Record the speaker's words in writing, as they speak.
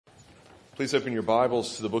Please open your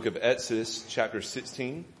Bibles to the book of Exodus, chapter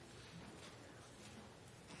 16.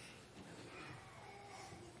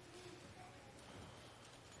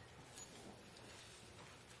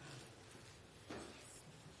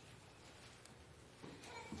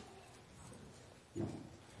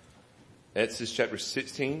 Exodus chapter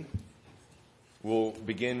 16. We'll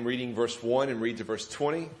begin reading verse 1 and read to verse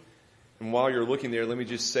 20. And while you're looking there, let me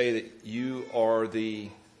just say that you are the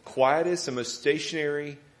quietest and most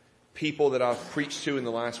stationary people that I've preached to in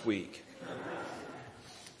the last week.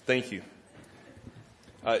 Thank you.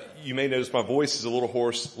 You may notice my voice is a little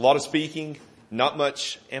hoarse. A lot of speaking, not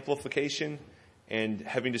much amplification, and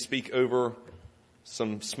having to speak over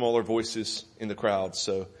some smaller voices in the crowd.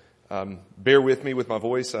 So bear with me with my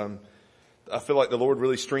voice. I feel like the Lord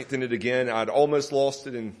really strengthened it again. I'd almost lost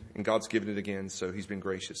it, and God's given it again, so He's been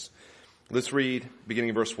gracious. Let's read, beginning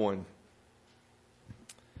in verse 1.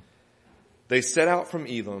 They set out from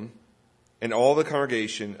Elim, and all the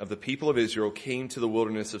congregation of the people of Israel came to the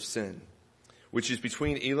wilderness of Sin, which is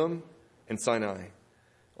between Elim and Sinai,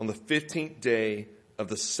 on the 15th day of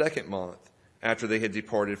the second month after they had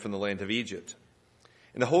departed from the land of Egypt.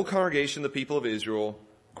 And the whole congregation of the people of Israel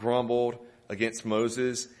grumbled against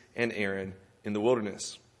Moses and Aaron in the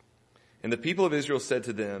wilderness. And the people of Israel said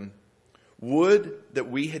to them, "Would that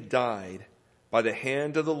we had died by the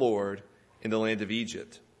hand of the Lord in the land of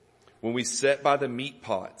Egypt, when we sat by the meat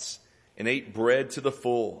pots and ate bread to the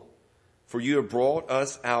full. For you have brought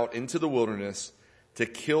us out into the wilderness to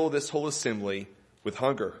kill this whole assembly with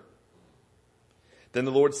hunger." Then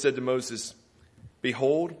the Lord said to Moses,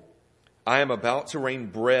 "Behold, I am about to rain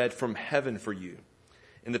bread from heaven for you,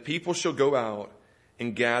 and the people shall go out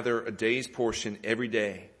and gather a day's portion every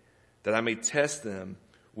day, that I may test them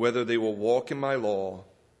whether they will walk in my law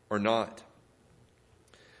or not.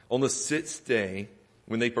 On the sixth day,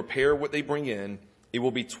 when they prepare what they bring in, it will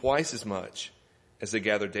be twice as much as they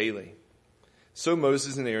gather daily." So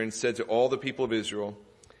Moses and Aaron said to all the people of Israel,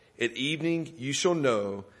 "At evening you shall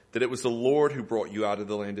know that it was the Lord who brought you out of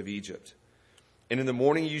the land of Egypt. And in the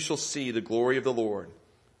morning you shall see the glory of the Lord,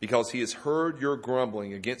 because He has heard your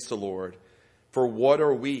grumbling against the Lord. For what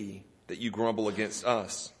are we that you grumble against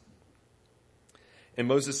us?" And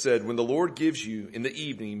Moses said, "When the Lord gives you in the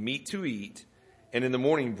evening meat to eat, and in the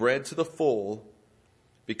morning bread to the full,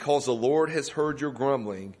 because the Lord has heard your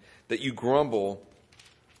grumbling, that you grumble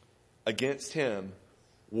against Him,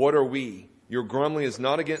 what are we? Your grumbling is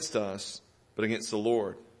not against us, but against the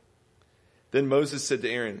Lord." Then Moses said to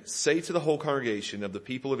Aaron, "Say to the whole congregation of the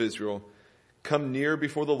people of Israel, 'Come near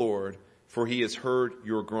before the Lord, for He has heard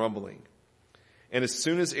your grumbling.'" And as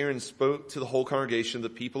soon as Aaron spoke to the whole congregation of the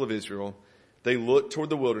people of Israel, they looked toward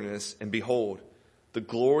the wilderness, and behold, the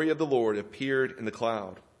glory of the Lord appeared in the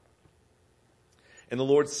cloud. And the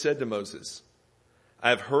Lord said to Moses, "I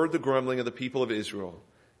have heard the grumbling of the people of Israel.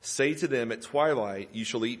 Say to them, at twilight you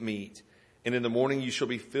shall eat meat, and in the morning you shall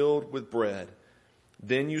be filled with bread.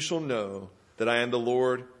 Then you shall know that I am the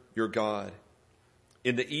Lord your God."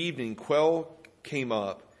 In the evening quail came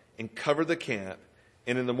up and covered the camp,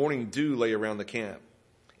 and in the morning dew lay around the camp.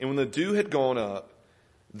 And when the dew had gone up,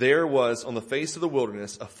 there was on the face of the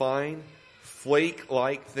wilderness a fine,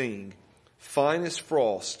 flake-like thing, fine as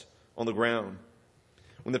frost, on the ground.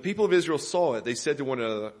 When the people of Israel saw it, they said to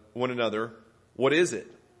one another, "What is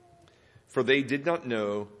it?" For they did not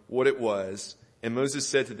know what it was. And Moses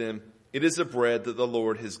said to them, "It is the bread that the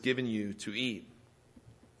Lord has given you to eat.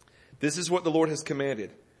 This is what the Lord has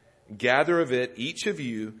commanded. Gather of it, each of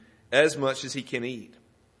you, as much as he can eat.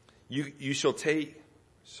 You shall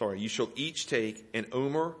each take an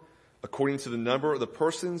omer, according to the number of the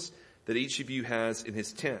persons that each of you has in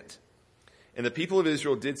his tent." And the people of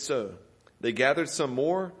Israel did so. They gathered some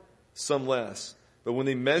more, some less. But when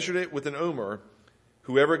they measured it with an omer,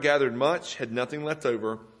 whoever gathered much had nothing left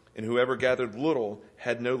over, and whoever gathered little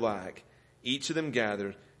had no lack. Each of them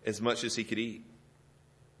gathered as much as he could eat.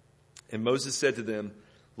 And Moses said to them,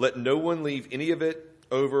 "Let no one leave any of it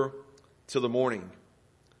over till the morning."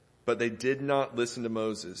 But they did not listen to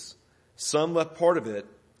Moses. Some left part of it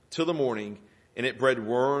till the morning, and it bred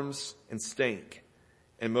worms and stank.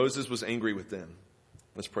 And Moses was angry with them.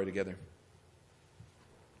 Let's pray together.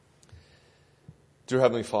 Dear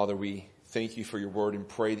Heavenly Father, we thank you for your word and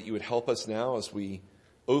pray that you would help us now as we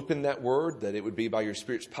open that word, that it would be by your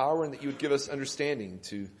Spirit's power, and that you would give us understanding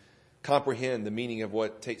to comprehend the meaning of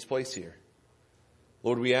what takes place here.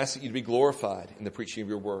 Lord, we ask that you to be glorified in the preaching of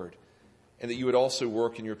your word, and that you would also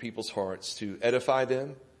work in your people's hearts to edify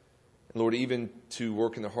them, and Lord, even to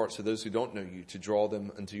work in the hearts of those who don't know you, to draw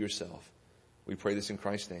them unto yourself. We pray this in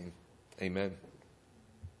Christ's name. Amen.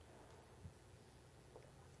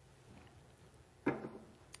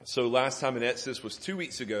 So last time in Exodus was 2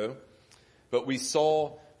 weeks ago, but we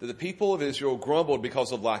saw that the people of Israel grumbled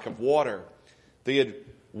because of lack of water. They had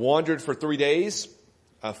wandered for 3 days,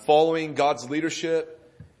 following God's leadership,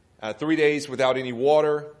 3 days without any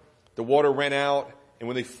water. The water ran out, and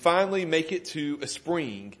when they finally make it to a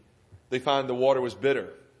spring, they find the water was bitter.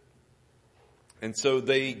 And so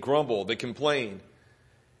they grumble, they complain.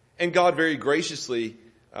 And God very graciously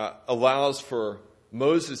allows for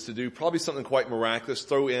Moses to do probably something quite miraculous,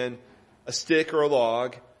 throw in a stick or a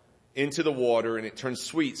log into the water, and it turned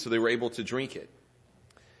sweet, so they were able to drink it.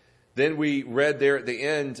 Then we read there at the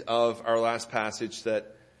end of our last passage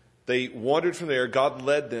that they wandered from there. God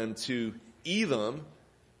led them to Elim,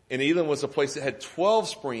 and Elim was a place that had 12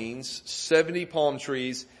 springs, 70 palm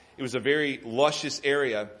trees. It was a very luscious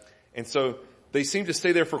area, and so they seemed to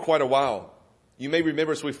stay there for quite a while. You may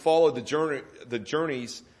remember as we followed the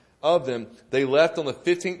journeys of them, they left on the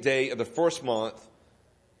 15th day of the first month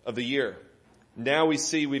of the year. Now we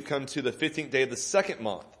see we've come to the 15th day of the second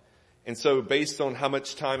month. And so based on how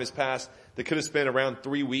much time has passed, they could have spent around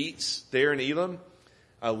 3 weeks there in Elim,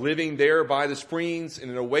 living there by the springs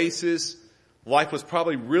in an oasis. Life was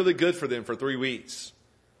probably really good for them for 3 weeks.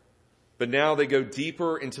 But now they go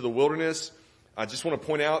deeper into the wilderness. I just want to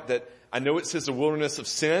point out that I know it says the wilderness of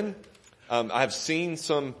sin. I have seen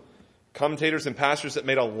some commentators and pastors that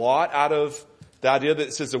made a lot out of the idea that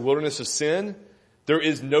it says the wilderness of sin. There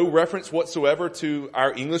is no reference whatsoever to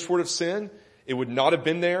our English word of sin. It would not have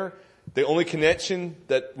been there. The only connection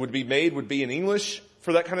that would be made would be in English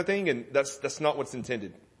for that kind of thing, and that's not what's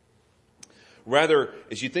intended. Rather,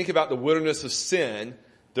 as you think about the wilderness of sin,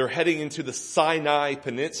 they're heading into the Sinai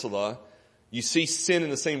Peninsula. You see sin in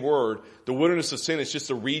the same word. The wilderness of sin is just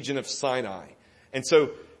a region of Sinai. And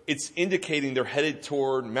so it's indicating they're headed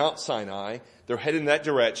toward Mount Sinai. They're headed in that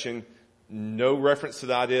direction. No reference to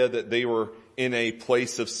the idea that they were in a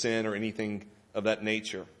place of sin or anything of that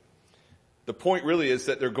nature. The point really is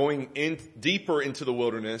that they're going in deeper into the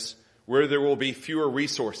wilderness where there will be fewer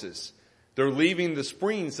resources. They're leaving the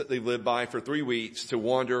springs that they've lived by for 3 weeks to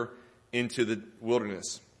wander into the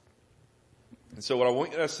wilderness. And so what I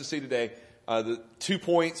want us to see today, the 2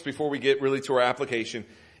 points before we get really to our application,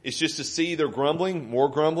 is just to see their grumbling, more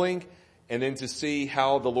grumbling, and then to see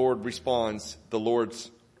how the Lord responds, the Lord's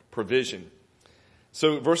provision.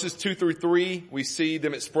 So verses 2 through 3, we see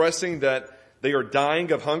them expressing that they are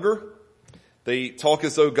dying of hunger. They talk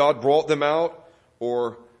as though God brought them out,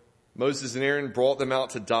 or Moses and Aaron brought them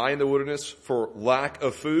out to die in the wilderness for lack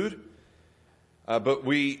of food. But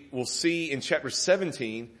we will see in chapter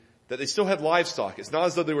 17 that they still had livestock. It's not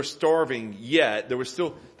as though they were starving yet. There was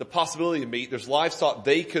still the possibility of meat. There's livestock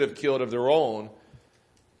they could have killed of their own.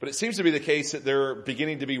 But it seems to be the case that they're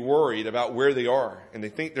beginning to be worried about where they are, and they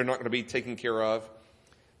think they're not going to be taken care of.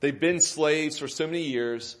 They've been slaves for so many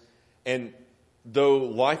years, and though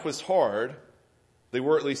life was hard, they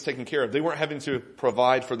were at least taken care of. They weren't having to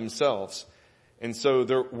provide for themselves. And so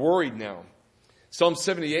they're worried now. Psalm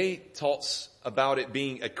 78 talks about it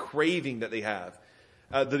being a craving that they have.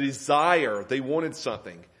 The desire, they wanted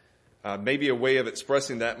something. Maybe a way of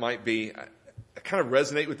expressing that might be, I kind of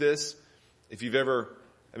resonate with this. If you've ever,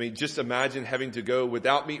 just imagine having to go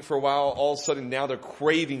without meat for a while. All of a sudden now they're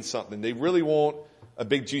craving something. They really want a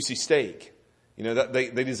big juicy steak. That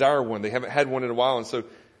they desire one. They haven't had one in a while, and so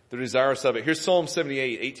they're desirous of it. Here's Psalm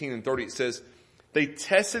 78, 18 and 30. It says, they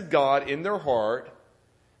tested God in their heart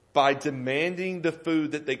by demanding the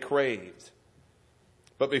food that they craved.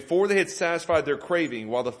 But before they had satisfied their craving,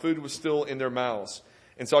 while the food was still in their mouths.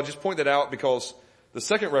 And so I'll just point that out because the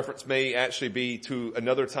second reference may actually be to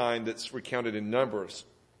another time that's recounted in Numbers.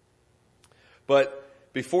 But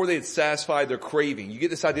before they had satisfied their craving, you get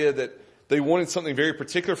this idea that they wanted something very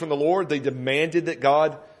particular from the Lord. They demanded that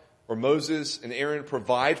God or Moses and Aaron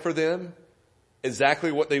provide for them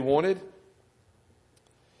exactly what they wanted.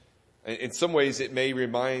 In some ways, it may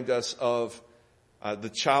remind us of the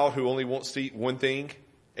child who only wants to eat one thing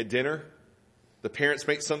at dinner. The parents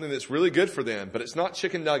make something that's really good for them, but it's not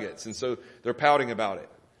chicken nuggets, and so they're pouting about it.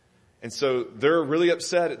 And so they're really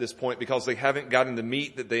upset at this point because they haven't gotten the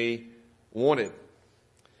meat that they wanted.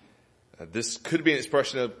 This could be an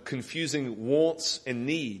expression of confusing wants and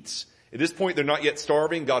needs. At this point, they're not yet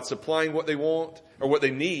starving. God's supplying what they want or what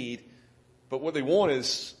they need, but what they want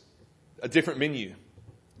is a different menu.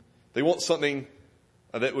 They want something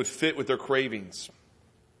that would fit with their cravings.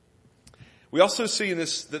 We also see in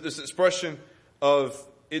this that this expression of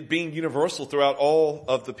it being universal throughout all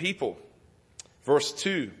of the people. Verse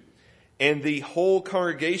 2, and the whole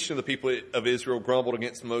congregation of the people of Israel grumbled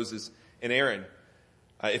against Moses and Aaron.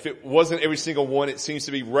 If it wasn't every single one, it seems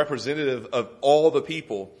to be representative of all the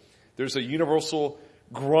people. There's a universal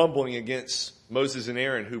grumbling against Moses and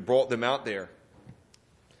Aaron who brought them out there.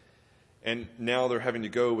 And now they're having to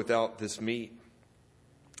go without this meat.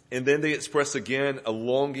 And then they express again a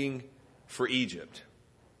longing for Egypt.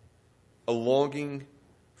 A longing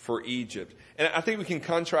for Egypt. And I think we can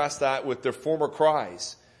contrast that with their former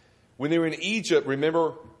cries. When they were in Egypt,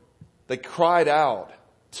 remember, they cried out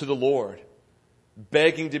to the Lord,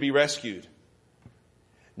 begging to be rescued.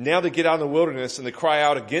 Now they get out in the wilderness and they cry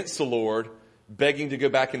out against the Lord, begging to go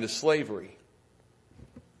back into slavery.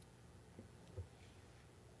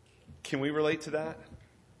 Can we relate to that?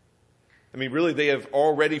 I mean, really, they have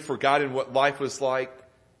already forgotten what life was like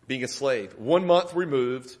being a slave. 1 month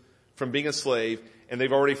removed from being a slave, and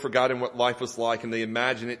they've already forgotten what life was like, and they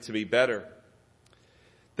imagine it to be better.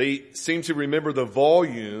 They seem to remember the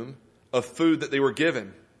volume of food that they were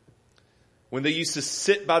given. When they used to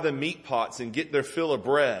sit by the meat pots and get their fill of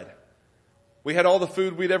bread, we had all the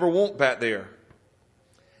food we'd ever want back there.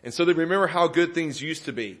 And so they remember how good things used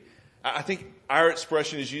to be. I think our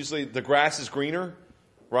expression is usually the grass is greener,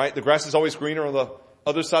 right? The grass is always greener on the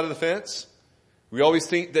other side of the fence. We always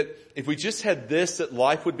think that if we just had this, that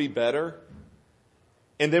life would be better.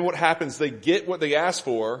 And then what happens? They get what they ask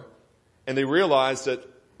for, and they realize that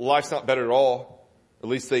life's not better at all. At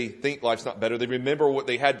least they think life's not better. They remember what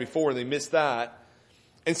they had before, and they miss that.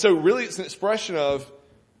 And so really it's an expression of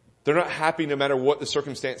they're not happy no matter what the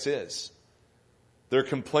circumstance is. They're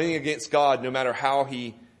complaining against God no matter how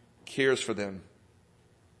He cares for them.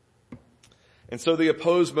 And so they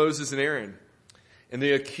oppose Moses and Aaron. And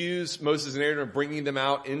they accuse Moses and Aaron of bringing them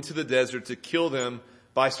out into the desert to kill them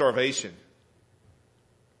by starvation.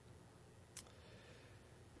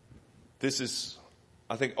 This is,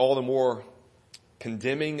 I think, all the more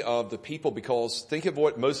condemning of the people, because think of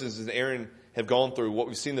what Moses and Aaron have gone through, what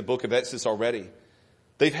we've seen in the book of Exodus already.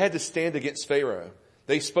 They've had to stand against Pharaoh.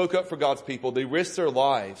 They spoke up for God's people. They risked their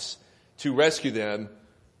lives to rescue them,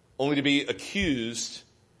 only to be accused.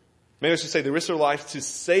 Maybe I should say they risked their lives to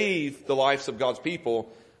save the lives of God's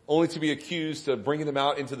people, only to be accused of bringing them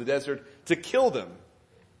out into the desert to kill them.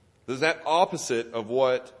 There's that opposite of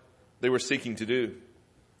what they were seeking to do.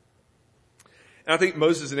 And I think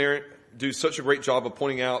Moses and Aaron do such a great job of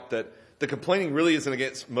pointing out that the complaining really isn't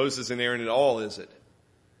against Moses and Aaron at all, is it?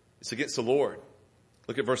 It's against the Lord.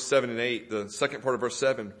 Look at verse 7 and 8, the second part of verse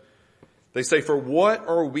 7. They say, "For what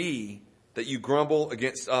are we that you grumble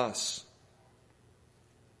against us?"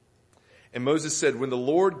 And Moses said, "When the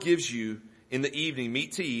Lord gives you in the evening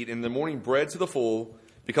meat to eat, and in the morning bread to the full,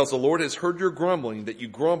 because the Lord has heard your grumbling, that you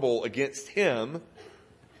grumble against Him,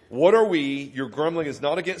 what are we? Your grumbling is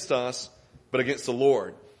not against us, but against the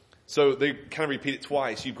Lord." So they kind of repeat it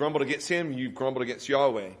twice. You've grumbled against Him, you've grumbled against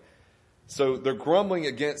Yahweh. So they're grumbling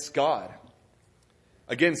against God.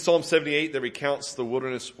 Again, Psalm 78 that recounts the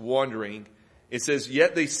wilderness wandering, it says,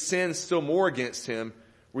 "Yet they sin still more against Him,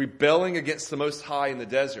 rebelling against the Most High in the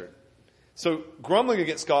desert." So grumbling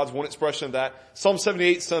against God's one expression of that. Psalm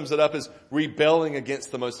 78 sums it up as rebelling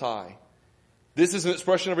against the Most High. This is an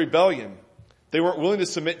expression of rebellion. They weren't willing to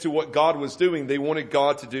submit to what God was doing. They wanted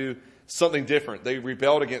God to do something different. They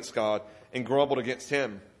rebelled against God and grumbled against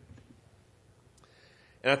Him.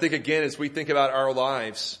 And I think, again, as we think about our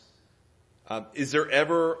lives, is there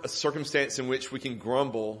ever a circumstance in which we can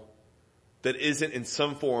grumble that isn't in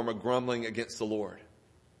some form a grumbling against the Lord?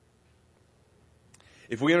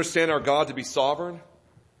 If we understand our God to be sovereign,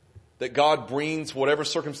 that God brings whatever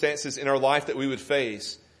circumstances in our life that we would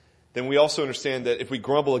face, then we also understand that if we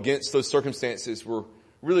grumble against those circumstances, we're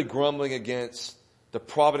really grumbling against the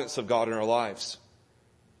providence of God in our lives.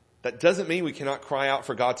 That doesn't mean we cannot cry out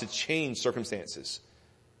for God to change circumstances.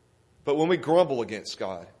 But when we grumble against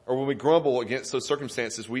God, or when we grumble against those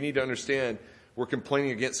circumstances, we need to understand we're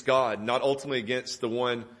complaining against God, not ultimately against the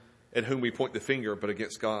one at whom we point the finger, but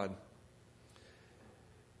against God.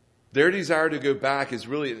 Their desire to go back is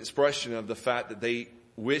really an expression of the fact that they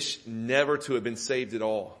wish never to have been saved at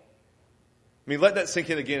all. I mean, let that sink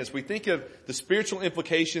in again. As we think of the spiritual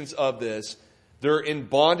implications of this, they're in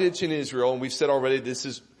bondage in Israel, and we've said already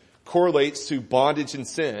this correlates to bondage and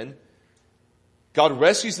sin. God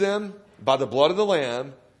rescues them by the blood of the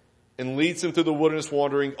Lamb and leads them through the wilderness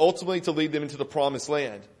wandering, ultimately to lead them into the promised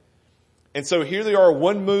land. And so here they are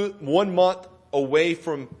 1 month away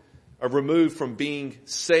from, removed from being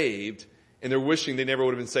saved, and they're wishing they never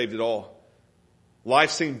would have been saved at all. Life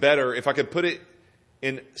seemed better. If I could put it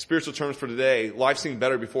in spiritual terms for today, life seemed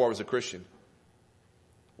better before I was a Christian.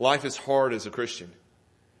 Life is hard as a Christian.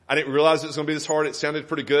 I didn't realize it was going to be this hard. It sounded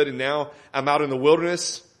pretty good, and now I'm out in the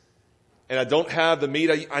wilderness, and I don't have the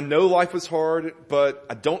meat. I know life was hard, but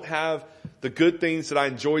I don't have the good things that I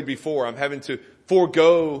enjoyed before. I'm having to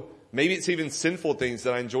forego Maybe it's even sinful things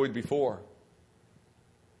that I enjoyed before.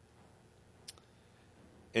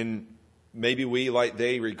 And maybe we, like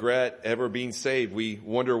they, regret ever being saved. We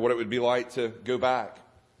wonder what it would be like to go back.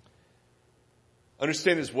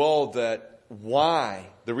 Understand as well that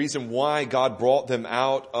the reason why God brought them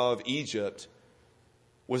out of Egypt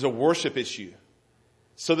was a worship issue.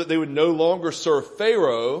 So that they would no longer serve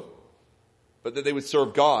Pharaoh, but that they would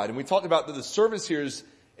serve God. And we talked about that the service here is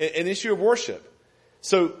an issue of worship.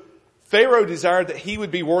 So Pharaoh desired that he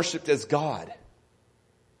would be worshiped as God.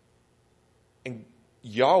 And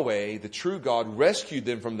Yahweh, the true God, rescued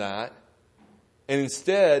them from that and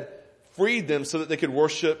instead freed them so that they could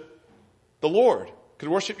worship the Lord, could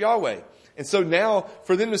worship Yahweh. And so now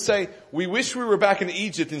for them to say, we wish we were back in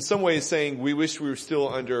Egypt, in some ways saying, we wish we were still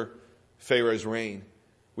under Pharaoh's reign.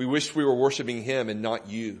 We wish we were worshiping him and not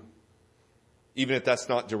you, even if that's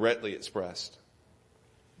not directly expressed.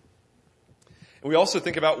 And we also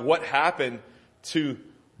think about what happened to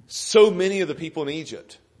so many of the people in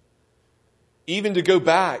Egypt. Even to go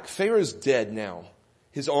back, Pharaoh's dead now.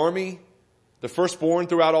 His army, the firstborn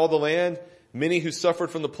throughout all the land, many who suffered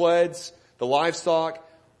from the plagues, the livestock.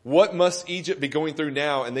 What must Egypt be going through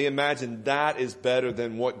now? And they imagine that is better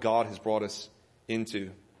than what God has brought us into.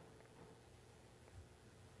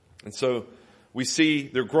 And so we see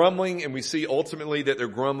they're grumbling, and we see ultimately that their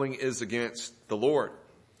grumbling is against the Lord.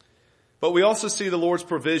 But we also see the Lord's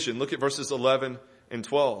provision. Look at verses 11 and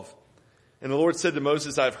 12. And the Lord said to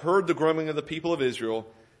Moses, I have heard the grumbling of the people of Israel.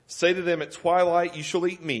 Say to them, at twilight you shall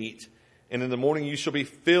eat meat, and in the morning you shall be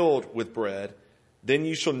filled with bread. Then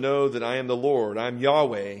you shall know that I am the Lord. I am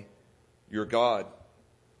Yahweh, your God.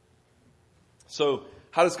 So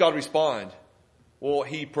how does God respond? Well,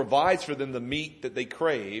 he provides for them the meat that they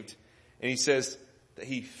craved. And he says that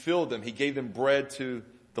he filled them. He gave them bread to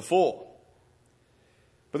the full.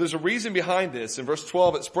 But there's a reason behind this. In verse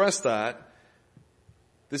 12 expressed that.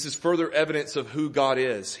 This is further evidence of who God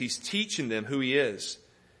is. He's teaching them who he is.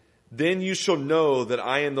 Then you shall know that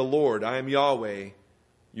I am the Lord. I am Yahweh,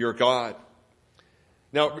 your God.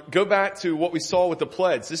 Now, go back to what we saw with the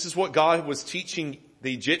plagues. This is what God was teaching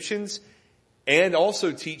the Egyptians and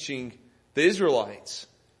also teaching the Israelites.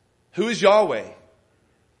 Who is Yahweh?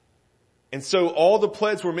 And so all the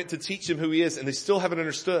plagues were meant to teach them who he is, and they still haven't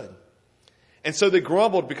understood. And so they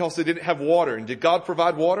grumbled because they didn't have water. And did God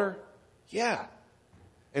provide water? Yeah.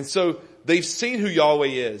 And so they've seen who Yahweh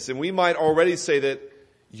is. And we might already say that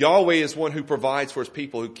Yahweh is one who provides for his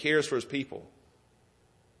people, who cares for his people.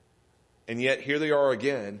 And yet here they are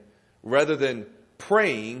again. Rather than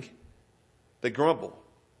praying, they grumble.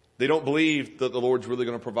 They don't believe that the Lord's really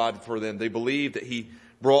going to provide for them. They believe that he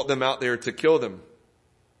brought them out there to kill them.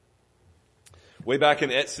 Way back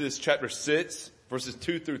in Exodus chapter 6, verses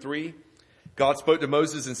 2 through 3, God spoke to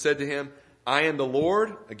Moses and said to him, I am the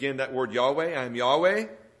Lord. Again, that word Yahweh. I am Yahweh.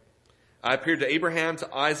 I appeared to Abraham,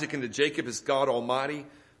 to Isaac, and to Jacob as God Almighty.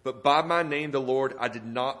 But by my name, the Lord, I did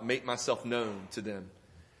not make myself known to them.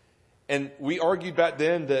 And we argued back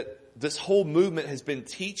then that this whole movement has been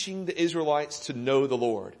teaching the Israelites to know the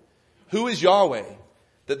Lord. Who is Yahweh?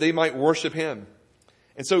 That they might worship him.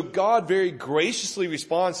 And so God very graciously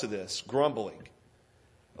responds to this grumbling.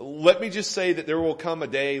 Let me just say that there will come a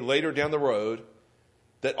day later down the road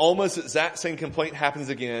that almost the exact same complaint happens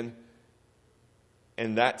again.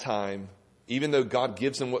 And that time, even though God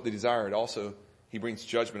gives them what they desired, also he brings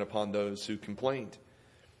judgment upon those who complained.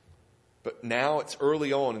 But now it's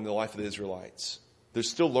early on in the life of the Israelites. They're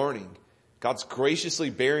still learning. God's graciously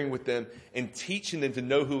bearing with them and teaching them to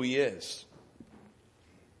know who he is.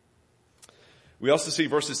 We also see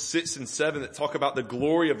verses 6 and 7 that talk about the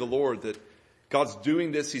glory of the Lord, that God's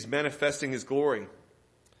doing this. He's manifesting his glory.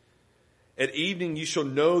 At evening you shall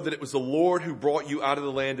know that it was the Lord who brought you out of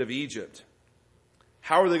the land of Egypt.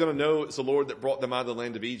 How are they going to know it's the Lord that brought them out of the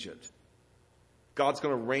land of Egypt? God's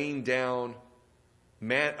going to rain down he's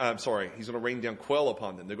going to rain down quail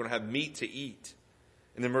upon them. They're going to have meat to eat.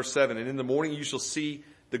 And then verse 7, and in the morning you shall see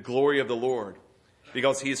the glory of the Lord,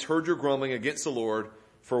 because he has heard your grumbling against the Lord.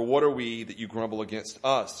 For what are we that you grumble against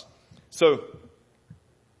us? So,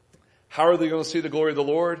 how are they going to see the glory of the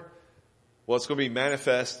Lord? Well, it's going to be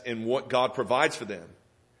manifest in what God provides for them.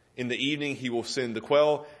 In the evening, he will send the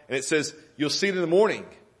quail. And it says, you'll see it in the morning,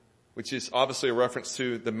 which is obviously a reference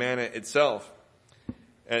to the manna itself.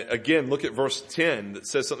 And again, look at verse 10 that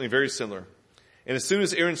says something very similar. And as soon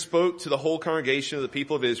as Aaron spoke to the whole congregation of the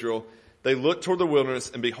people of Israel, they looked toward the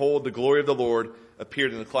wilderness, and behold, the glory of the Lord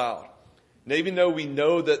appeared in the cloud. Now, even though we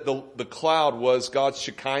know that the cloud was God's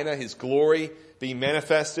Shekinah, his glory being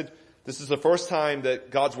manifested, this is the first time that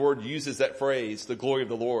God's word uses that phrase, the glory of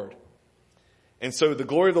the Lord. And so the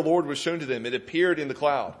glory of the Lord was shown to them. It appeared in the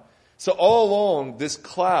cloud. So all along, this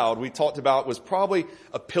cloud we talked about was probably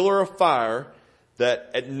a pillar of fire that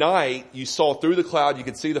at night you saw through the cloud, you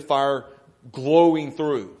could see the fire glowing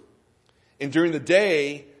through. And during the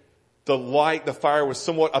day, the fire was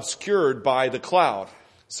somewhat obscured by the cloud.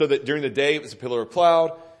 So that during the day it was a pillar of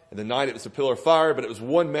cloud, and the night it was a pillar of fire, but it was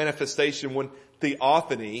one manifestation, one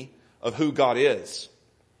theophany of who God is.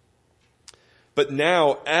 But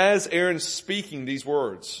now, as Aaron's speaking these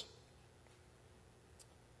words,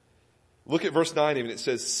 look at verse 9 even. It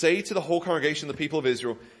says, "Say to the whole congregation of the people of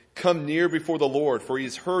Israel, come near before the Lord, for he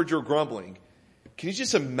has heard your grumbling." Can you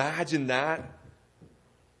just imagine that?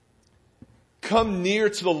 Come near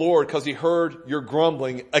to the Lord because he heard your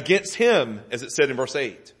grumbling against him, as it said in verse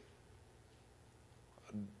 8.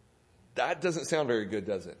 That doesn't sound very good,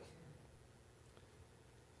 does it?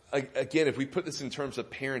 Again, if we put this in terms of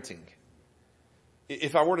parenting,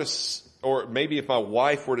 if I were to, or maybe if my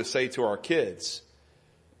wife were to say to our kids,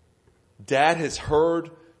 Dad has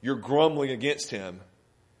heard your grumbling against him.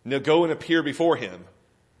 Now go and appear before him.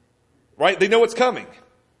 Right? They know what's coming.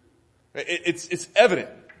 It's evident.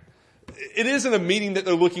 It isn't a meeting that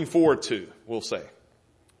they're looking forward to, we'll say.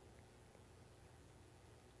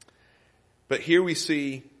 But here we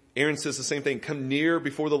see Aaron says the same thing. Come near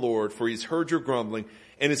before the Lord, for he's heard your grumbling.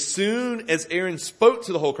 And as soon as Aaron spoke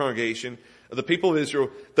to the whole congregation of the people of Israel,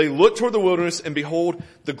 they looked toward the wilderness, and behold,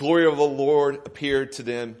 the glory of the Lord appeared to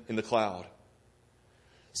them in the cloud.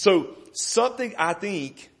 So something, I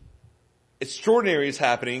think, extraordinary is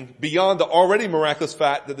happening beyond the already miraculous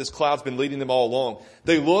fact that this cloud's been leading them all along.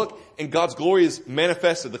 They look and God's glory is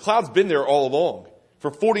manifested. The cloud's been there all along.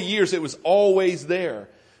 For 40 years it was always there.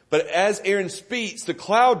 But as Aaron speaks, the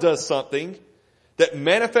cloud does something that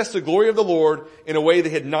manifests the glory of the Lord in a way they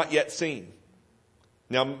had not yet seen.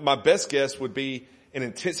 Now, my best guess would be an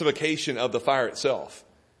intensification of the fire itself.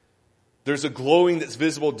 There's a glowing that's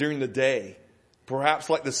visible during the day, perhaps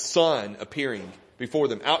like the sun appearing before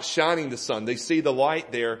them, outshining the sun. They see the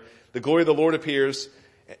light there. The glory of the Lord appears.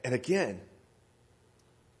 And again,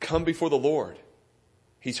 come before the Lord.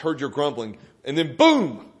 He's heard your grumbling. And then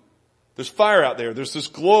boom! There's fire out there. There's this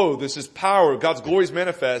glow. There's this power. God's glory is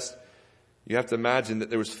manifest. You have to imagine that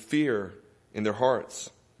there was fear in their hearts.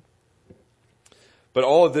 But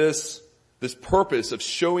all of this purpose of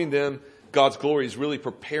showing them God's glory is really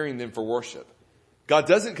preparing them for worship. God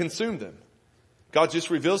doesn't consume them. God just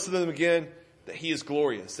reveals to them again that he is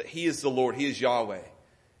glorious, that he is the Lord, he is Yahweh.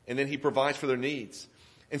 And then he provides for their needs.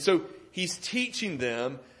 And so he's teaching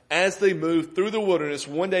them as they move through the wilderness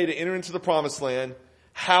one day to enter into the promised land,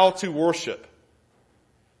 how to worship,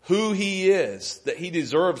 who he is, that he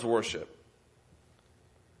deserves worship.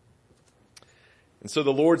 And so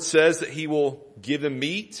the Lord says that he will give them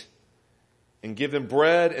meat and give them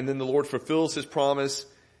bread, and then the Lord fulfills his promise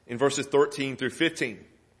in verses 13 through 15.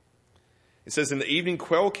 It says, "In the evening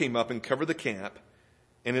quail came up and covered the camp,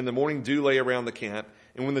 and in the morning dew lay around the camp.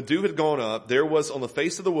 And when the dew had gone up, there was on the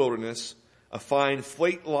face of the wilderness a fine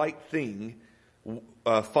flake-like thing,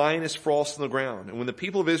 fine as frost on the ground. And when the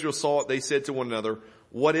people of Israel saw it, they said to one another,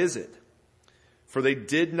 'What is it?' For they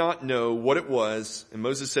did not know what it was. And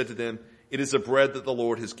Moses said to them, 'It is the bread that the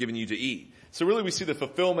Lord has given you to eat.'" So really we see the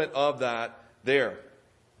fulfillment of that there.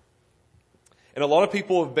 And a lot of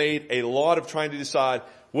people have made a lot of trying to decide,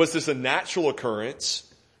 was this a natural occurrence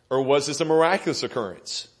or was this a miraculous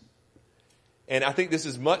occurrence? And I think this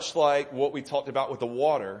is much like what we talked about with the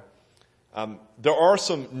water. There are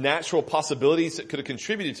some natural possibilities that could have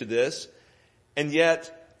contributed to this, and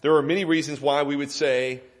yet there are many reasons why we would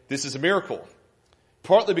say this is a miracle.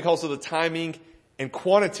 Partly because of the timing and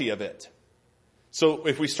quantity of it. So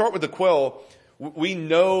if we start with the quail, we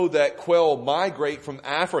know that quail migrate from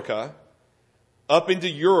Africa up into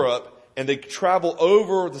Europe, and they travel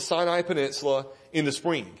over the Sinai Peninsula in the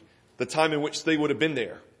spring, the time in which they would have been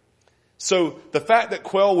there. So the fact that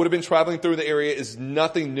quail would have been traveling through the area is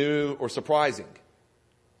nothing new or surprising.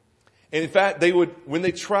 And in fact, when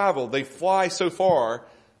they travel, they fly so far,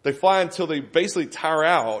 they fly until they basically tire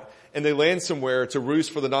out, and they land somewhere to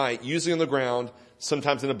roost for the night, usually on the ground,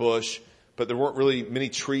 sometimes in a bush, but there weren't really many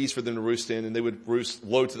trees for them to roost in, and they would roost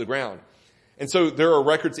low to the ground. And so there are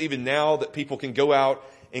records even now that people can go out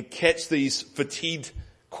and catch these fatigued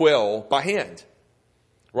quail by hand.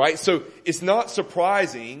 Right? So it's not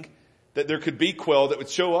surprising that there could be quail that would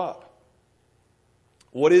show up.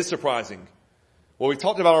 What is surprising? Well, we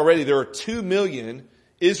talked about already, there are 2 million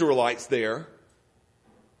Israelites there.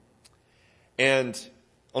 And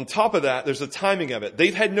on top of that, there's the timing of it.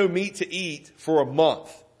 They've had no meat to eat for a month,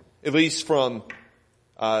 at least from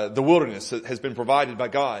the wilderness that has been provided by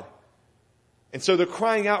God. And so they're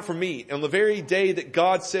crying out for meat. And on the very day that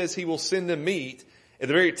God says he will send them meat, At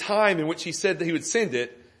the very time in which he said that he would send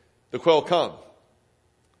it, the quail come.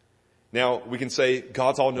 Now, we can say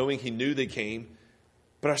God's all-knowing. He knew they came.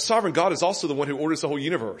 But our sovereign God is also the one who orders the whole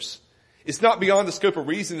universe. It's not beyond the scope of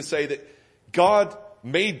reason to say that God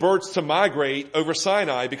made birds to migrate over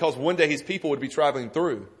Sinai because one day his people would be traveling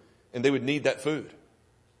through and they would need that food.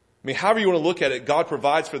 I mean, however you want to look at it, God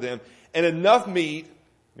provides for them. And enough meat.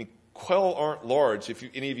 I mean, quail aren't large. If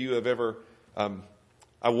any of you have ever,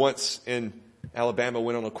 I once in Alabama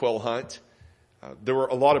went on a quail hunt. There were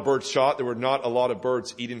a lot of birds shot. There were not a lot of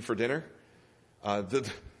birds eaten for dinner.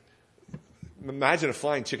 Imagine a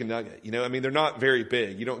flying chicken nugget. I mean, they're not very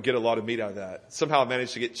big. You don't get a lot of meat out of that. Somehow I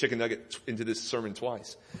managed to get chicken nugget into this sermon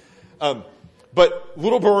twice. But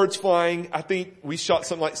little birds flying, I think we shot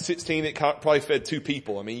something like 16. It probably fed 2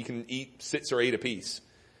 people. I mean, you can eat 6 or 8 apiece.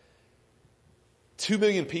 2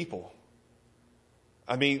 million people.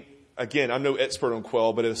 I mean, again, I'm no expert on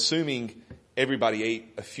quail, but assuming everybody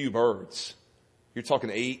ate a few birds, you're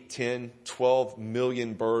talking 8, 10, 12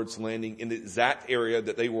 million birds landing in the exact area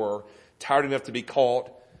that they were, tired enough to be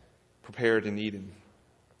caught, prepared, and eaten.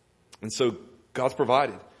 And so God's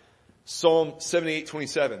provided. Psalm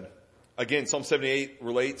 78:27. Again, Psalm 78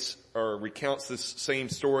 relates or recounts this same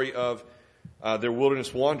story of their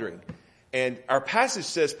wilderness wandering. And our passage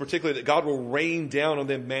says particularly that God will rain down on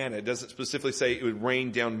them manna. It doesn't specifically say it would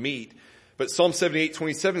rain down meat. But Psalm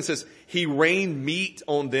 78:27 says, he rained meat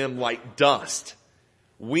on them like dust,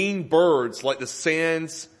 winged birds like the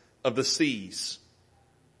sands of the seas.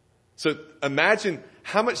 So imagine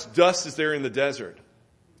how much dust is there in the desert.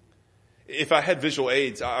 If I had visual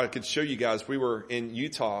aids, I could show you guys. We were in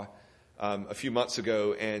Utah a few months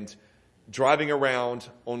ago and driving around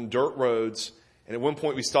on dirt roads. And at one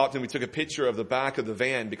point we stopped and we took a picture of the back of the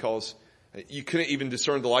van because you couldn't even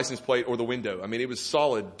discern the license plate or the window. I mean, it was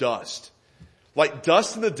solid dust. Like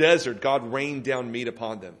dust in the desert, God rained down meat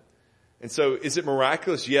upon them. And so is it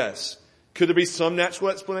miraculous? Yes. Could there be some natural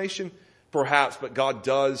explanation? Perhaps, but God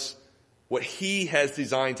does what he has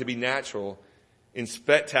designed to be natural in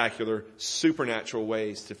spectacular, supernatural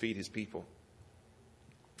ways to feed his people.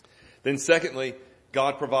 Then secondly,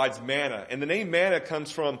 God provides manna. And the name manna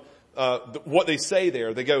comes from what they say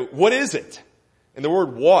there. They go, what is it? And the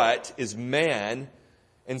word what is man.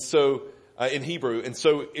 And so, in Hebrew. And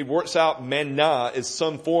so it works out manna is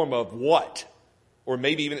some form of what? Or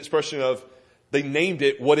maybe even expression of, they named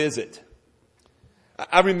it, what is it?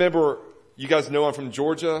 I remember, you guys know I'm from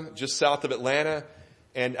Georgia, just south of Atlanta.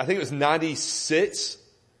 And I think it was 96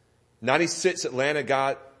 Atlanta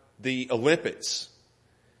got the Olympics.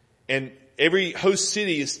 And every host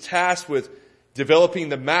city is tasked with developing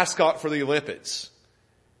the mascot for the Olympics.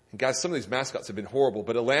 And guys, some of these mascots have been horrible,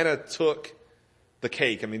 but Atlanta took the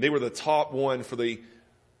cake. I mean, they were the top one for the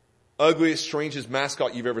ugliest, strangest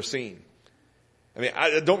mascot you've ever seen. I mean,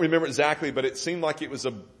 I don't remember exactly, but it seemed like it was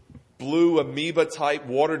a blue amoeba type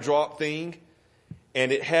water drop thing.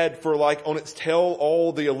 And it had for like on its tail,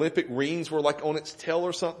 all the Olympic rings were like on its tail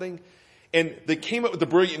or something. And they came up with the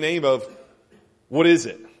brilliant name of, what is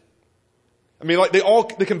it? I mean, like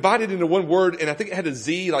they combined it into one word, and I think it had a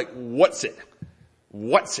Z, like, what's it?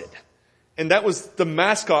 What's it? And that was the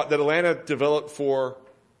mascot that Atlanta developed for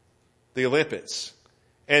the Olympics.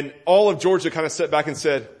 And all of Georgia kind of sat back and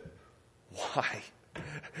said, why?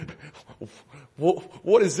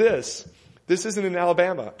 What is this? This isn't in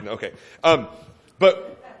Alabama. Okay.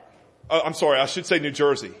 But I'm sorry, I should say New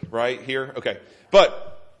Jersey, right here. Okay.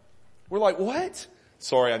 But we're like, what?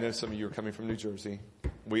 Sorry, I know some of you are coming from New Jersey.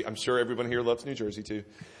 I'm sure everyone here loves New Jersey too.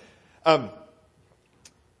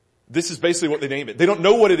 This is basically what they name it. They don't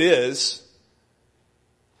know what it is.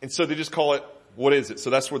 And so they just call it, what is it? So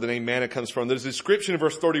that's where the name manna comes from. There's a description in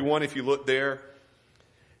verse 31 if you look there.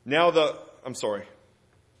 Now the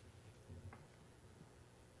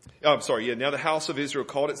house of Israel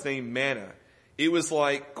called its name manna. It was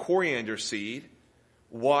like coriander seed,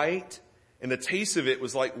 white, and the taste of it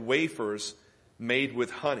was like wafers made with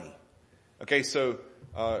honey. Okay, so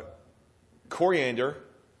coriander,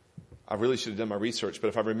 I really should have done my research, but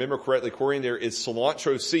if I remember correctly, coriander is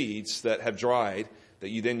cilantro seeds that have dried that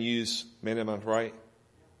you then use, right?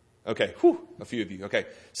 Okay, a few of you. Okay,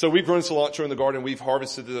 so we've grown cilantro in the garden. We've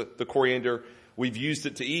harvested the coriander. We've used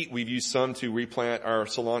it to eat. We've used some to replant our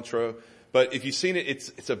cilantro. But if you've seen it,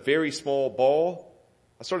 it's a very small ball.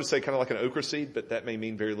 I started to say kind of like an okra seed, but that may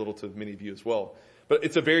mean very little to many of you as well. But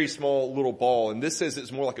it's a very small little ball. And this says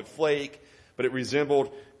it's more like a flake, but it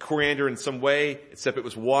resembled coriander in some way, except it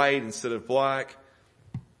was white instead of black.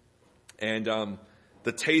 And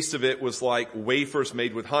the taste of it was like wafers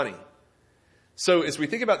made with honey. So as we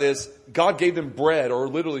think about this, God gave them bread, or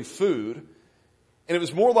literally food. And it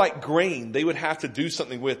was more like grain they would have to do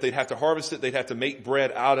something with. They'd have to harvest it. They'd have to make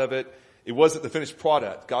bread out of it. It wasn't the finished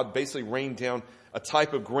product. God basically rained down a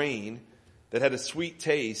type of grain that had a sweet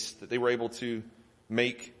taste that they were able to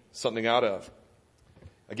make something out of.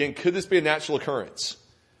 Again, could this be a natural occurrence?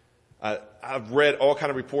 I've read all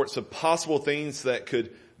kind of reports of possible things that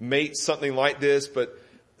could make something like this, but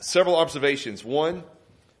several observations. One,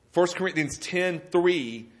 1 Corinthians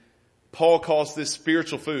 10:3, Paul calls this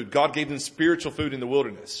spiritual food. God gave them spiritual food in the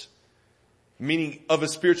wilderness, meaning of a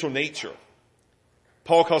spiritual nature.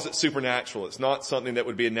 Paul calls it supernatural. It's not something that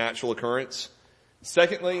would be a natural occurrence.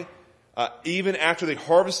 Secondly, even after they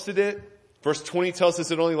harvested it, verse 20 tells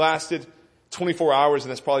us it only lasted 24 hours,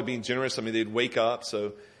 and that's probably being generous. I mean, they'd wake up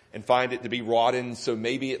and find it to be rotten, so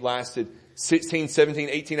maybe it lasted 16, 17,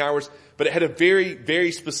 18 hours, but it had a very,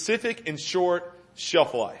 very specific and short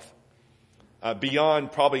shelf life.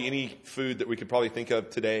 Beyond probably any food that we could probably think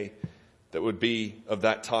of today that would be of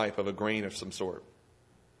that type of a grain of some sort.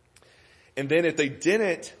 And then if they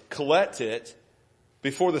didn't collect it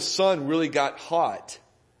before the sun really got hot,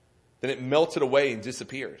 then it melted away and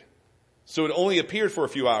disappeared. So it only appeared for a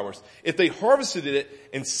few hours. If they harvested it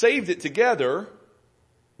and saved it together,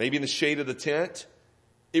 maybe in the shade of the tent,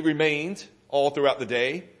 it remained all throughout the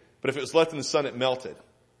day. But if it was left in the sun, it melted.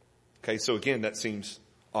 Okay, so again, that seems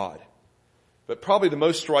odd. But probably the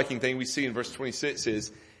most striking thing we see in verse 26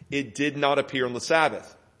 is it did not appear on the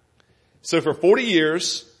Sabbath. So for 40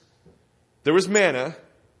 years, there was manna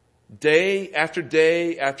day after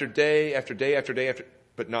day after day after day after day after,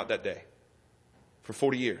 but not that day. For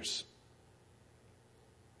 40 years.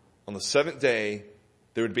 On the seventh day,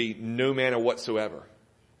 there would be no manna whatsoever.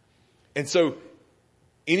 And so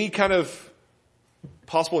any kind of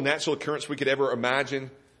possible natural occurrence we could ever imagine,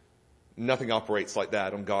 nothing operates like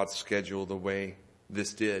that on God's schedule the way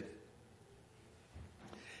this did.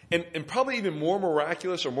 And probably even more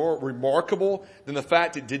miraculous or more remarkable than the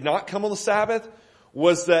fact it did not come on the Sabbath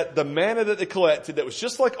was that the manna that they collected, that was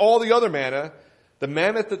just like all the other manna, the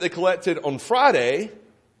manna that they collected on Friday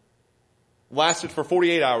lasted for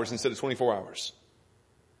 48 hours instead of 24 hours.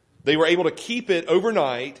 They were able to keep it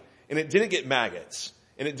overnight, and it didn't get maggots,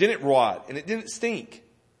 and it didn't rot, and it didn't stink.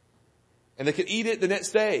 And they could eat it the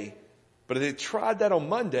next day. But if they tried that on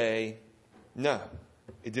Monday, no,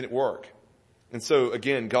 it didn't work. And so,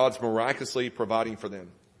 again, God's miraculously providing for them.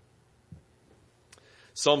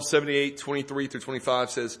 Psalm 78:23-25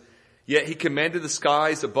 says, "Yet he commanded the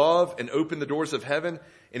skies above and opened the doors of heaven,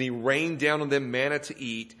 and he rained down on them manna to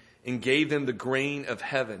eat and gave them the grain of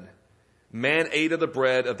heaven. Man ate of the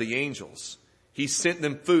bread of the angels. He sent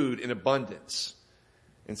them food in abundance."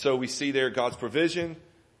 And so we see there God's provision.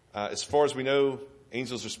 As far as we know,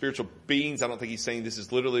 angels are spiritual beings. I don't think he's saying this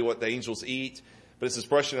is literally what the angels eat, but it's this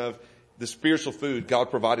expression of the spiritual food.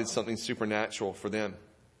 God provided something supernatural for them.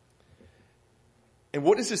 And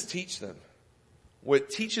what does this teach them? Well,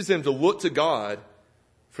 it teaches them to look to God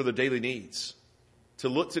for their daily needs. To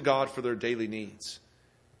look to God for their daily needs.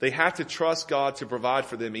 They have to trust God to provide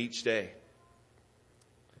for them each day.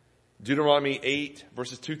 Deuteronomy 8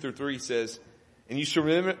 verses 2-3 says, And you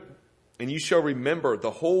shall remember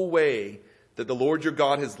the whole way that the Lord your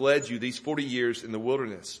God has led you these 40 years in the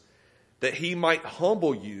wilderness, that he might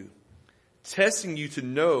humble you, testing you to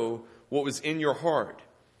know what was in your heart,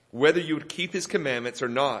 whether you would keep his commandments or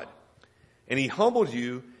not. And he humbled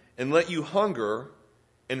you and let you hunger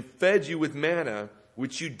and fed you with manna,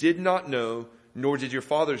 which you did not know, nor did your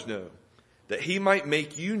fathers know, that he might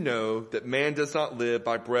make you know that man does not live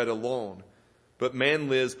by bread alone, but man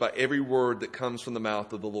lives by every word that comes from the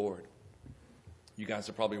mouth of the Lord. You guys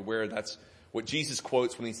are probably aware that's what Jesus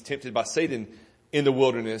quotes when he's tempted by Satan in the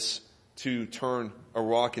wilderness to turn a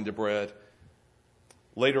rock into bread.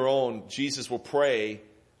 Later on, Jesus will pray,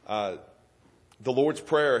 the Lord's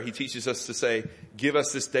Prayer, he teaches us to say, "Give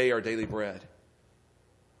us this day our daily bread."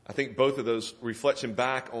 I think both of those reflection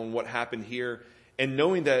back on what happened here and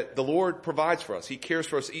knowing that the Lord provides for us. He cares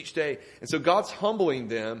for us each day. And so God's humbling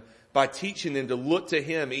them by teaching them to look to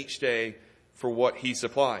him each day for what he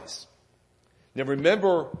supplies. Now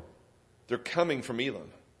remember, they're coming from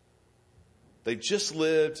Elam. They just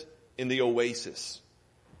lived in the oasis.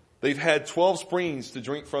 They've had 12 springs to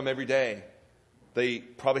drink from every day. They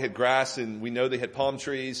probably had grass, and we know they had palm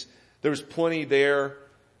trees. There was plenty there.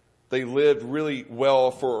 They lived really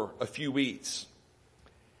well for a few weeks.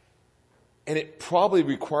 And it probably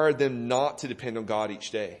required them not to depend on God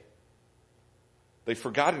each day. They'd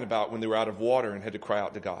forgotten about when they were out of water and had to cry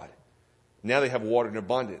out to God. Now they have water in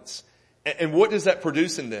abundance. And what does that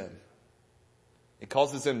produce in them? It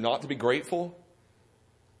causes them not to be grateful.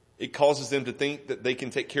 It causes them to think that they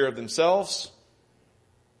can take care of themselves.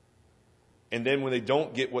 And then when they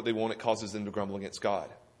don't get what they want, it causes them to grumble against God.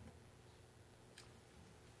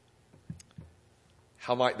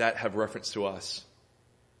 How might that have reference to us?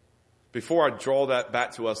 Before I draw that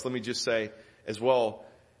back to us, let me just say as well,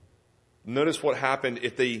 notice what happened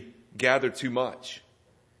if they gathered too much.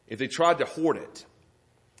 If they tried to hoard it.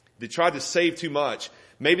 They tried to save too much.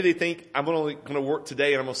 Maybe they think, I'm only going to work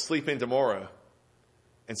today and I'm going to sleep in tomorrow.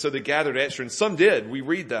 And so they gathered extra. And some did. We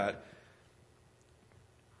read that.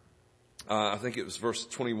 I think it was verse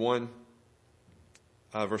 21,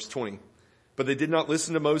 verse 20. But they did not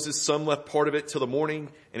listen to Moses. Some left part of it till the morning,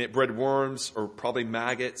 and it bred worms, or probably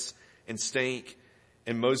maggots, and stank.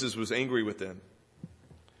 And Moses was angry with them.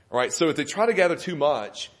 All right, so if they try to gather too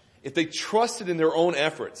much, if they trusted in their own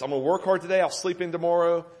efforts, I'm going to work hard today, I'll sleep in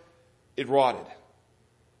tomorrow, it rotted.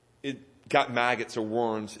 It got maggots or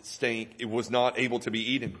worms, it stank, it was not able to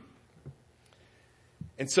be eaten.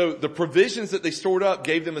 And so the provisions that they stored up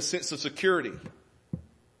gave them a sense of security,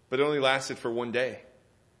 but it only lasted for one day.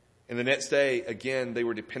 And the next day, again, they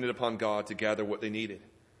were dependent upon God to gather what they needed.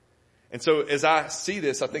 And so as I see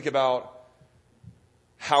this, I think about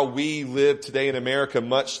how we live today in America,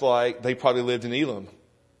 much like they probably lived in Elam.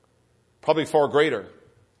 Probably far greater.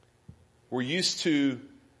 We're used to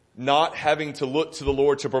not having to look to the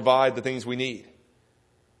Lord to provide the things we need.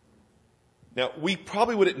 Now, we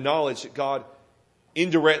probably would acknowledge that God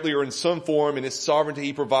indirectly or in some form in His sovereignty,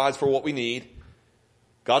 He provides for what we need.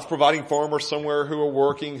 God's providing farmers somewhere who are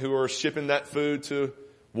working, who are shipping that food to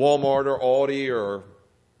Walmart or Aldi or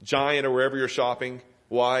Giant or wherever you're shopping,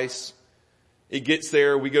 Weiss. It gets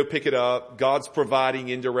there, we go pick it up. God's providing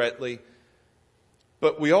indirectly.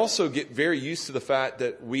 But we also get very used to the fact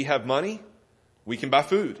that we have money, we can buy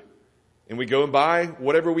food, and we go and buy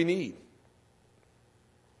whatever we need.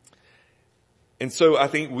 And so I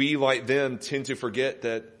think we, like them, tend to forget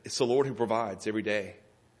that it's the Lord who provides every day.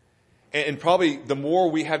 And probably the more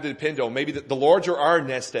we have to depend on, maybe the larger our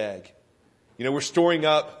nest egg. You know, we're storing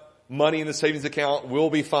up money in the savings account, we'll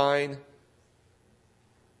be fine.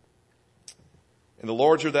 And the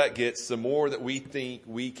larger that gets, the more that we think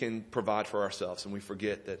we can provide for ourselves. And we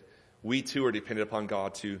forget that we too are dependent upon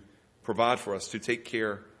God to provide for us, to take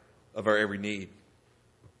care of our every need.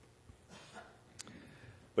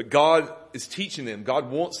 But God is teaching them.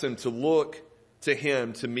 God wants them to look to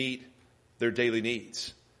Him to meet their daily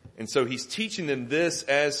needs. And so He's teaching them this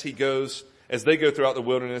as they go throughout the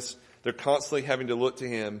wilderness. They're constantly having to look to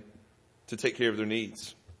Him to take care of their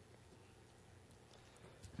needs.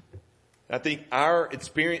 I think our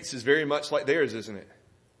experience is very much like theirs, isn't it?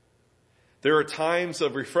 There are times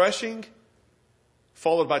of refreshing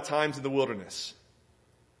followed by times in the wilderness.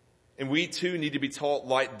 And we too need to be taught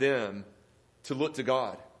like them to look to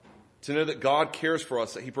God, to know that God cares for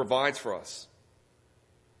us, that He provides for us.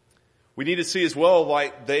 We need to see as well,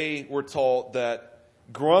 like they were taught, that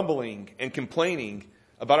grumbling and complaining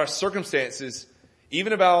about our circumstances,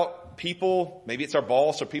 even about people, maybe it's our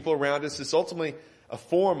boss or people around us, is ultimately a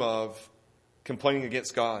form of complaining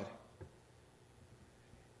against God.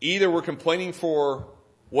 Either we're complaining for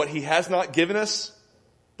what He has not given us,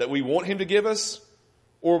 that we want Him to give us,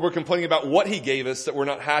 or we're complaining about what He gave us, that we're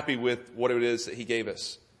not happy with what it is that He gave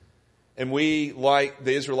us. And we, like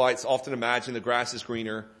the Israelites, often imagine the grass is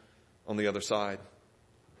greener on the other side.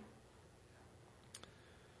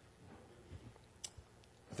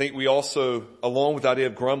 I think we also, along with the idea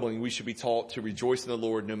of grumbling, we should be taught to rejoice in the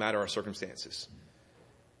Lord no matter our circumstances.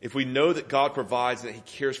 If we know that God provides and that He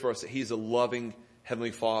cares for us, that He is a loving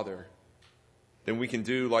Heavenly Father, then we can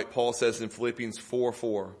do like Paul says in Philippians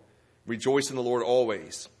 4:4, rejoice in the Lord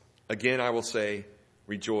always. Again, I will say,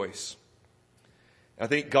 rejoice. I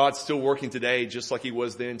think God's still working today, just like He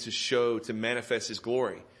was then, to manifest His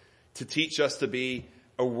glory, to teach us to be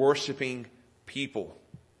a worshiping people.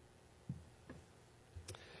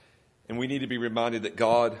 And we need to be reminded that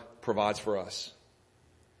God provides for us.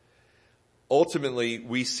 Ultimately,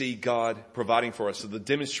 we see God providing for us. So the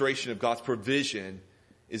demonstration of God's provision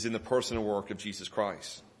is in the person and work of Jesus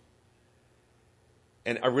Christ.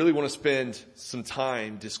 And I really want to spend some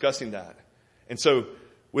time discussing that. And so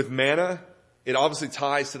with manna, it obviously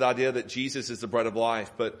ties to the idea that Jesus is the bread of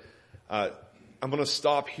life. But I'm going to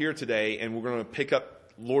stop here today, and we're going to pick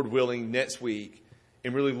up, Lord willing, next week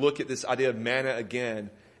and really look at this idea of manna again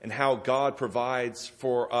and how God provides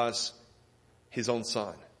for us His own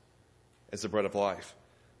Son as the bread of life.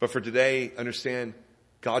 But for today, understand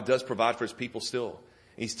God does provide for His people still.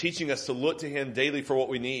 And He's teaching us to look to Him daily for what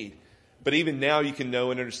we need. But even now you can know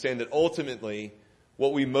and understand that ultimately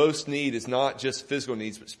what we most need is not just physical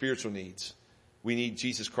needs, but spiritual needs. We need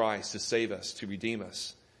Jesus Christ to save us, to redeem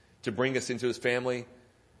us, to bring us into His family,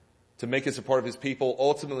 to make us a part of his people,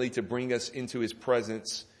 ultimately to bring us into his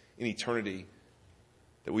presence in eternity,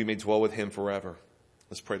 that we may dwell with him forever.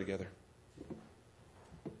 Let's pray together.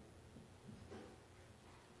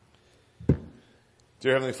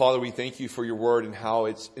 Dear Heavenly Father, we thank you for your word and how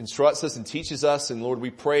it instructs us and teaches us. And Lord, we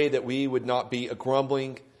pray that we would not be a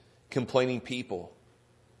grumbling, complaining people,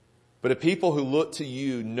 but a people who look to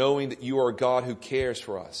you knowing that you are a God who cares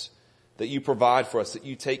for us, that you provide for us, that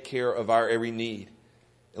you take care of our every need.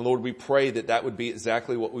 And Lord, we pray that that would be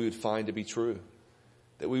exactly what we would find to be true,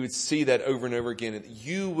 that we would see that over and over again, and that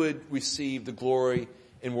you would receive the glory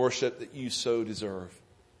and worship that you so deserve.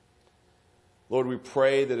 Lord, we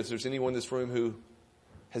pray that if there's anyone in this room who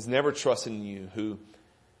has never trusted in you, who,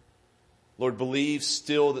 Lord, believes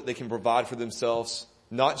still that they can provide for themselves,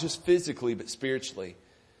 not just physically, but spiritually,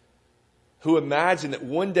 who imagine that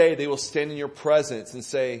one day they will stand in your presence and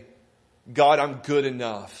say, God, I'm good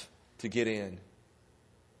enough to get in,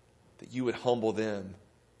 that you would humble them,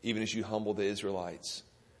 even as you humbled the Israelites,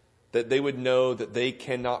 that they would know that they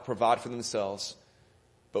cannot provide for themselves,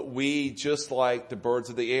 but we, just like the birds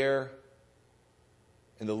of the air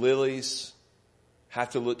and the lilies, have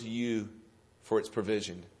to look to you for its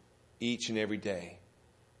provision each and every day.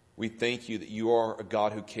 We thank you that you are a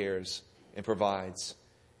God who cares and provides.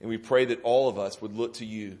 And we pray that all of us would look to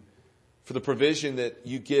you for the provision that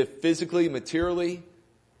you give physically, materially,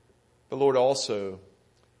 but Lord, also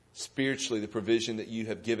spiritually, the provision that you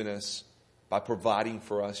have given us by providing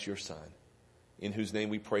for us your Son, in whose name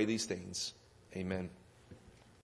we pray these things. Amen.